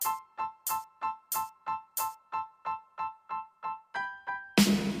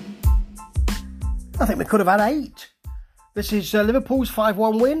I think we could have had 8. This is Liverpool's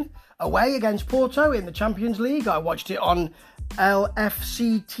 5-1 win away against Porto in the Champions League. I watched it on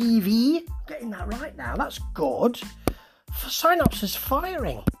LFC TV. I'm getting that right now. That's good. Synapse is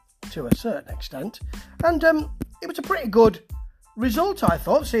firing to a certain extent. And it was a pretty good result, I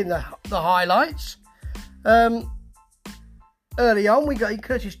thought, seeing the highlights. Early on, we got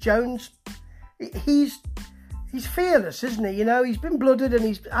Curtis Jones. He's fearless, isn't he? You know, he's been blooded and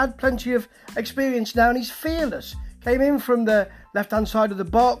he's had plenty of experience now, and he's fearless. Came in from the left-hand side of the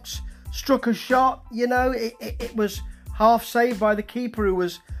box, struck a shot. You know, it was half saved by the keeper, who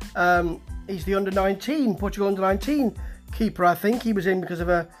was he's the under-19 Portugal under-19 keeper. I think he was in because of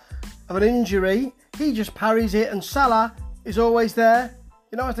an injury. He just parries it, and Salah is always there.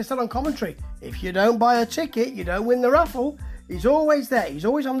 You know, as they said on commentary, if you don't buy a ticket, you don't win the raffle. He's always there. He's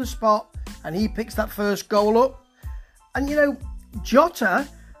always on the spot, and he picks that first goal up. And, you know,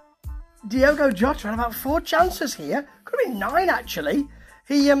 Diogo Jota had about 4 chances here. Could have been 9, actually.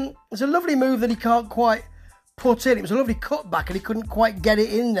 It's a lovely move that he can't quite put in. It was a lovely cutback, and he couldn't quite get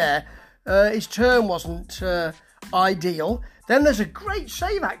it in there. His turn wasn't ideal. Then there's a great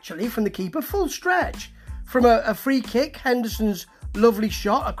save, actually, from the keeper, full stretch. From a free kick, Henderson's lovely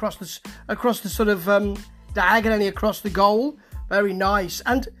shot across the sort of diagonally across the goal. Very nice.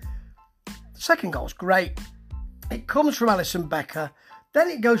 And the second goal's great. It comes from Alisson Becker. Then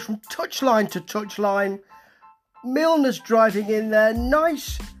it goes from touchline to touchline. Milner's driving in there.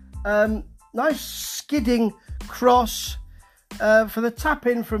 Nice skidding cross for the tap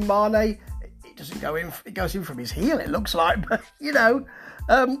in from Mane. It doesn't go in. It goes in from his heel, it looks like. But, you know,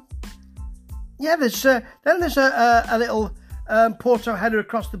 yeah, there's a little Porto header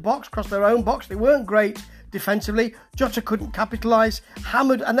across the box, across their own box. They weren't great defensively. Jota couldn't capitalise.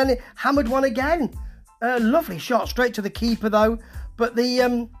 Hammered, and then it hammered one again. Lovely shot, straight to the keeper though. But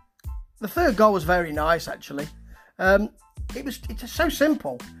the third goal was very nice, actually. It's so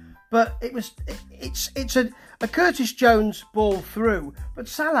simple, but it's a Curtis Jones ball through. But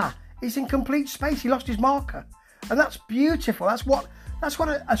Salah is in complete space. He lost his marker, and that's beautiful. That's what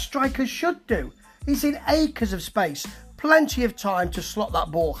a striker should do. He's in acres of space, plenty of time to slot that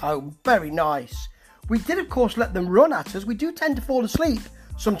ball home. Very nice. We did, of course, let them run at us. We do tend to fall asleep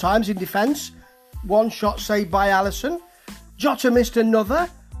sometimes in defence. One shot saved by Alisson. Jota missed another.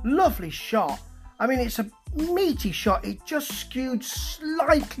 Lovely shot. I mean, it's a meaty shot. It just skewed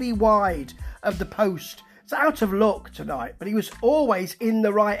slightly wide of the post. It's out of luck tonight, but he was always in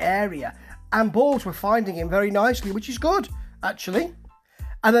the right area, and balls were finding him very nicely, which is good, actually.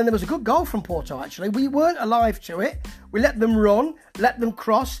 And then there was a good goal from Porto, actually. We weren't alive to it. We let them run, let them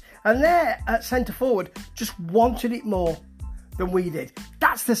cross, and their centre-forward just wanted it more than we did.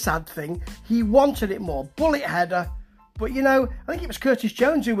 That's the sad thing. He wanted it more. Bullet header. But, you know, I think it was Curtis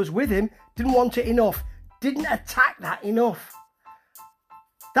Jones who was with him. Didn't want it enough. Didn't attack that enough.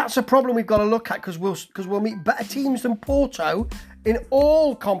 That's a problem we've got to look at, because we'll meet better teams than Porto in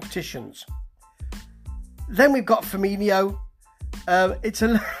all competitions. Then we've got Firmino. It's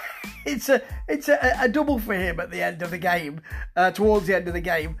a double for him at the end of the game. Towards the end of the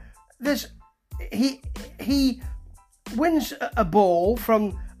game, he wins a ball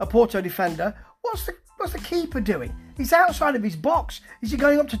from a Porto defender. What's the keeper doing? He's outside of his box. Is he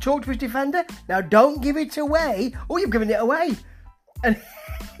going up to talk to his defender? Now, don't give it away. Oh, you've given it away. And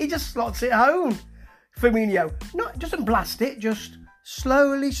he just slots it home. Firmino doesn't blast it, just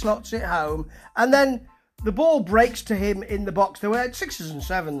slowly slots it home. And then the ball breaks to him in the box. They were at 6s and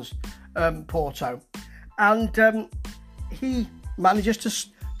 7s, Porto. And he manages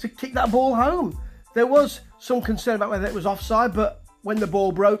to kick that ball home. There was some concern about whether it was offside, but when the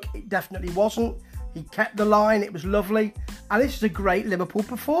ball broke, it definitely wasn't. He kept the line. It was lovely. And this is a great Liverpool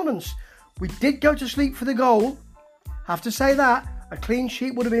performance. We did go to sleep for the goal. Have to say that. A clean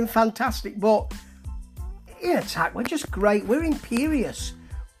sheet would have been fantastic. But in attack, we're just great. We're imperious.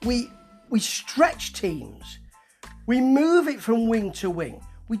 We stretch teams. We move it from wing to wing.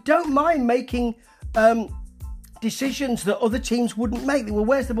 We don't mind making decisions that other teams wouldn't make. Well,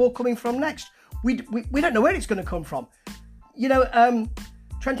 where's the ball coming from next? We don't know where it's going to come from. You know,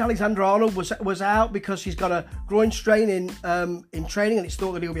 Trent Alexander-Arnold was out because he's got a groin strain in training, and it's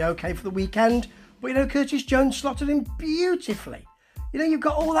thought that he'll be okay for the weekend. But, you know, Curtis Jones slotted him beautifully. You know, you've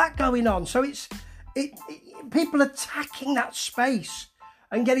got all that going on. So it's people attacking that space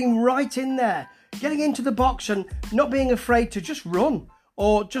and getting right in there, getting into the box and not being afraid to just run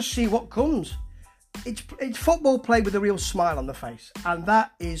or just see what comes. It's football played with a real smile on the face, and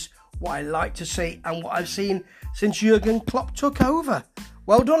that is what I like to see and what I've seen since Jurgen Klopp took over.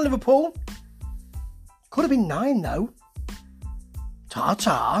 Well done, Liverpool. Could have been 9 though.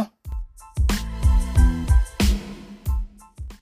 Ta-ta.